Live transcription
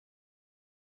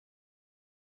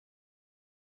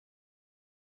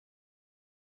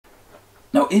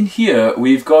Now in here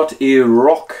we've got a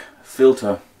rock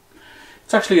filter.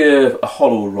 It's actually a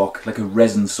hollow rock, like a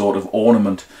resin sort of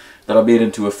ornament that I made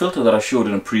into a filter that I showed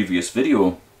in a previous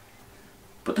video.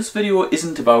 But this video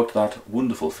isn't about that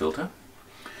wonderful filter.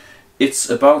 It's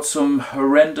about some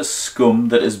horrendous scum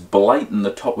that is blighting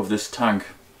the top of this tank.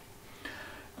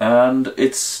 And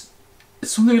it's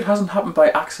something that hasn't happened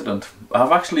by accident.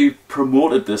 I've actually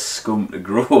promoted this scum to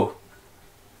grow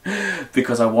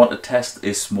because I want to test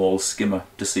a small skimmer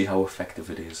to see how effective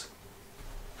it is.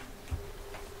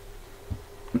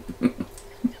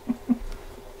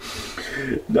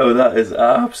 No, that is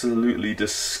absolutely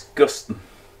disgusting.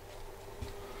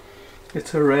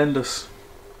 It's horrendous.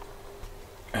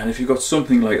 And if you've got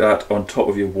something like that on top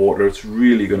of your water, it's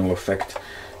really going to affect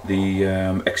the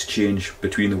exchange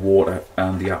between the water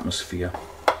and the atmosphere.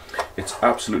 It's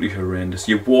absolutely horrendous.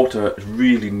 Your water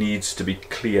really needs to be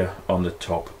clear on the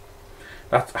top.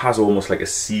 That has almost like a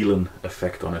sealing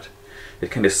effect on it.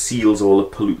 It kind of seals all the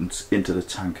pollutants into the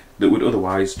tank that would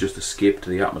otherwise just escape to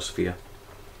the atmosphere.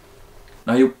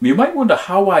 Now you might wonder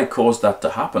how I caused that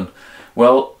to happen.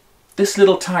 Well, this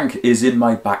little tank is in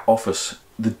my back office.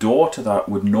 The door to that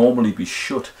would normally be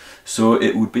shut, so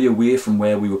it would be away from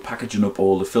where we were packaging up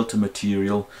all the filter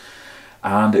material,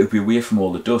 and it would be away from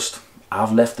all the dust.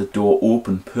 I've left the door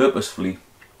open purposefully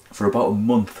for about a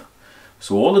month.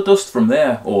 So all the dust from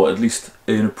there, or at least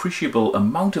an appreciable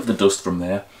amount of the dust from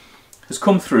there, has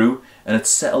come through and it's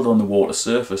settled on the water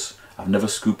surface. I've never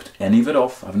scooped any of it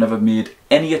off. I've never made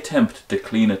any attempt to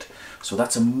clean it. So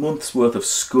that's a month's worth of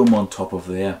scum on top of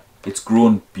there. It's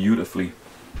grown beautifully.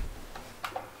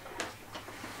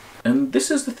 And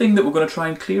this is the thing that we're going to try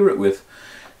and clear it with.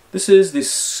 This is the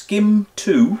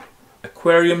SKIM-2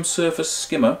 Aquarium Surface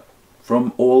Skimmer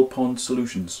from All Pond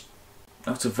Solutions.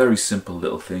 That's a very simple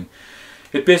little thing.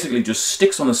 It basically just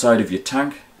sticks on the side of your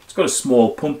tank. It's got a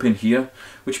small pump in here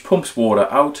which pumps water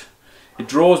out. It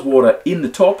draws water in the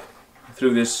top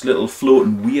through this little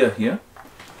floating weir here,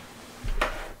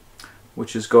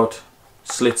 which has got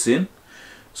slits in.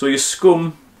 So your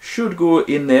scum should go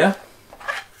in there.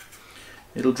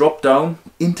 It'll drop down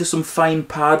into some fine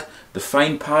pad. The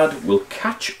fine pad will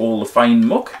catch all the fine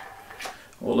muck,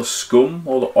 all the scum,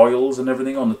 all the oils and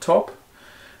everything on the top.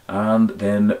 And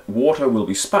then water will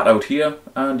be spat out here,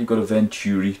 and you've got a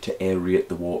venturi to aerate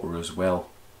the water as well.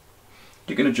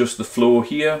 You can adjust the flow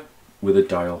here with a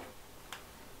dial.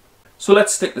 So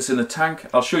let's stick this in the tank.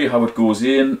 I'll show you how it goes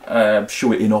in,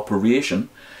 show it in operation,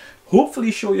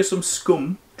 hopefully show you some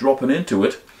scum dropping into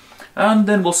it, and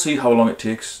then we'll see how long it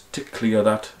takes to clear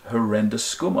that horrendous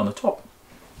scum on the top.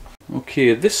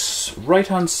 Okay, this right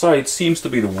hand side seems to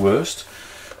be the worst,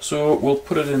 so we'll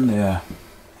put it in there.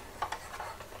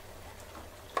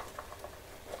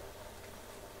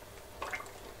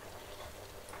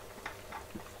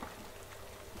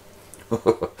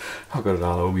 I've got it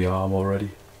all over my arm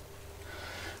already.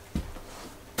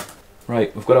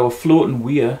 Right, we've got our floating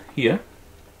weir here,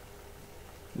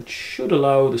 which should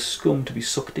allow the scum to be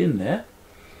sucked in there.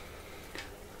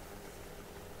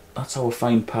 That's our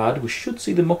fine pad. We should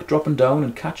see the muck dropping down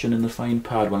and catching in the fine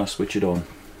pad when I switch it on.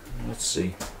 Let's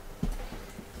see.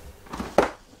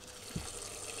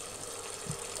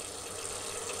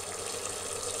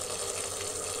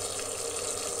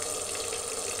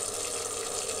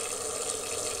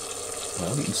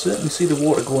 Well, you can certainly see the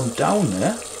water going down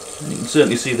there, and you can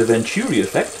certainly see the venturi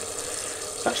effect.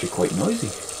 It's actually quite noisy.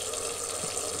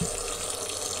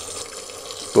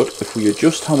 But if we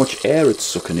adjust how much air it's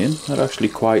sucking in, that actually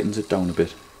quietens it down a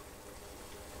bit.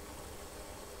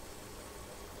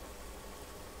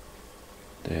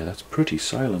 There, that's pretty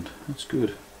silent. That's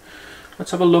good.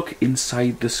 Let's have a look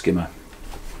inside the skimmer.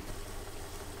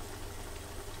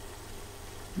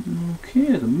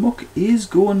 Okay, the muck is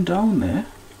going down there.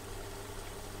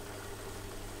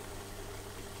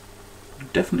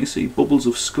 Definitely see bubbles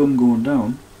of scum going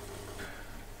down.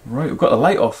 Right, we've got the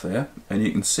light off there, and you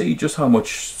can see just how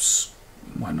much,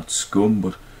 well, not scum,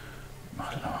 but I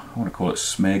don't know, I want to call it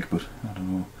smeg, but I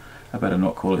don't know, I better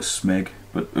not call it smeg,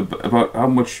 but about how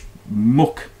much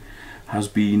muck has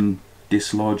been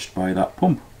dislodged by that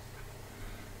pump.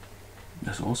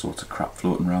 There's all sorts of crap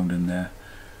floating around in there.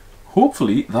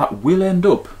 Hopefully that will end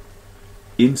up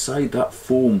inside that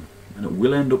foam, and it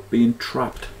will end up being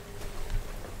trapped.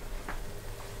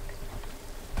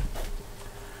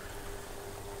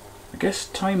 I guess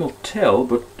time will tell,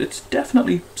 but it's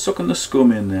definitely sucking the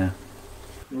scum in there.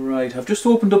 Right, I've just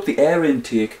opened up the air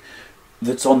intake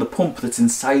that's on the pump that's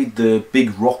inside the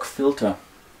big rock filter.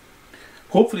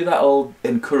 Hopefully that'll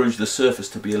encourage the surface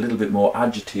to be a little bit more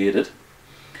agitated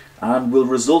and will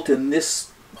result in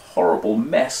this horrible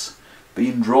mess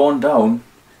being drawn down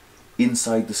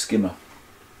inside the skimmer.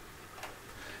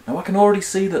 Now I can already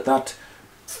see that that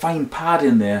fine pad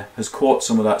in there has caught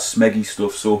some of that smeggy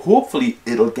stuff, so hopefully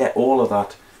it'll get all of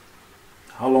that.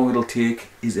 How long it'll take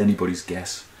is anybody's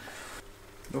guess.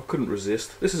 I couldn't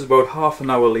resist. This is about half an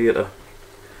hour later,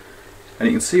 and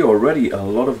you can see already a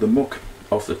lot of the muck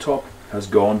off the top has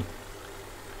gone.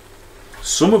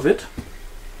 Some of it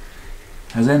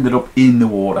has ended up in the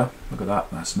water. Look at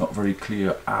that, that's not very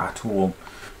clear at all.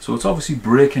 So it's obviously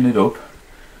breaking it up.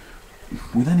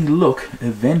 With any luck,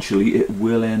 eventually it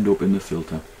will end up in the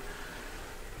filter.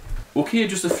 Okay,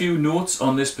 just a few notes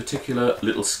on this particular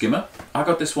little skimmer. I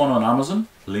got this one on Amazon,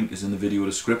 link is in the video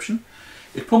description.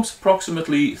 It pumps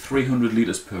approximately 300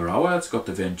 litres per hour. It's got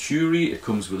the Venturi, it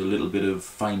comes with a little bit of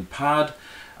fine pad,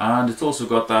 and it's also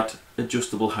got that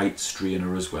adjustable height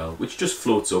strainer as well, which just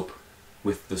floats up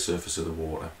with the surface of the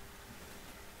water.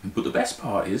 But the best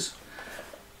part is,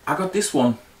 I got this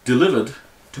one delivered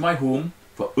to my home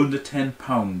for under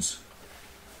 £10.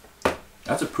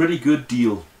 That's a pretty good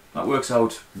deal. That works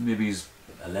out maybe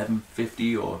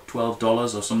 $11.50 or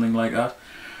 $12 or something like that.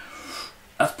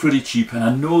 That's pretty cheap, and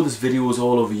I know there's videos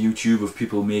all over YouTube of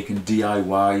people making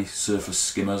DIY surface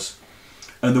skimmers,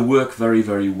 and they work very,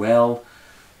 very well.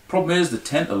 Problem is, they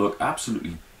tend to look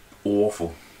absolutely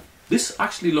awful. This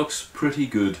actually looks pretty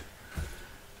good.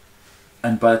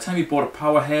 And by the time you bought a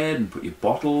power head and put your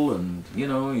bottle and, you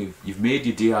know, you've made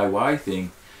your DIY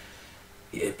thing,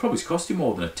 it probably cost you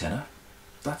more than a tenner.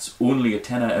 That's only a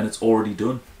tenner and it's already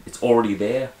done. It's already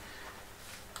there.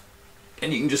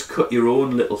 And you can just cut your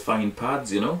own little fine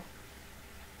pads, you know.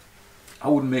 I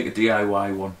wouldn't make a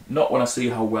DIY one. Not when I see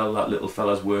how well that little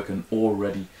fella's working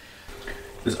already.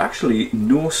 There's actually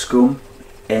no scum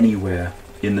anywhere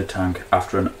in the tank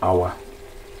after an hour.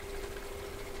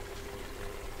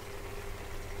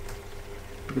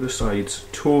 Look at the sides,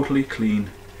 totally clean.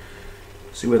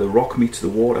 See where the rock meets the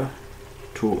water?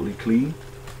 Totally clean.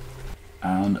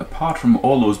 And apart from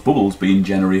all those bubbles being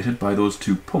generated by those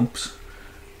two pumps,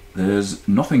 there's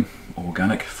nothing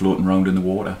organic floating around in the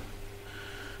water.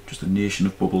 Just a nation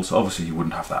of bubbles. Obviously you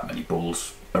wouldn't have that many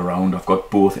bubbles around. I've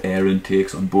got both air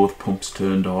intakes on both pumps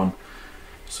turned on,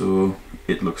 so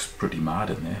it looks pretty mad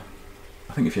in there.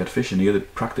 I think if you had fish in here,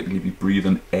 they'd practically be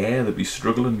breathing air. They'd be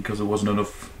struggling because there wasn't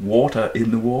enough water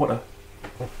in the water.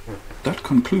 That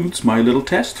concludes my little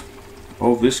test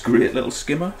of this great little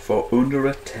skimmer for under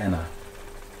a tenner.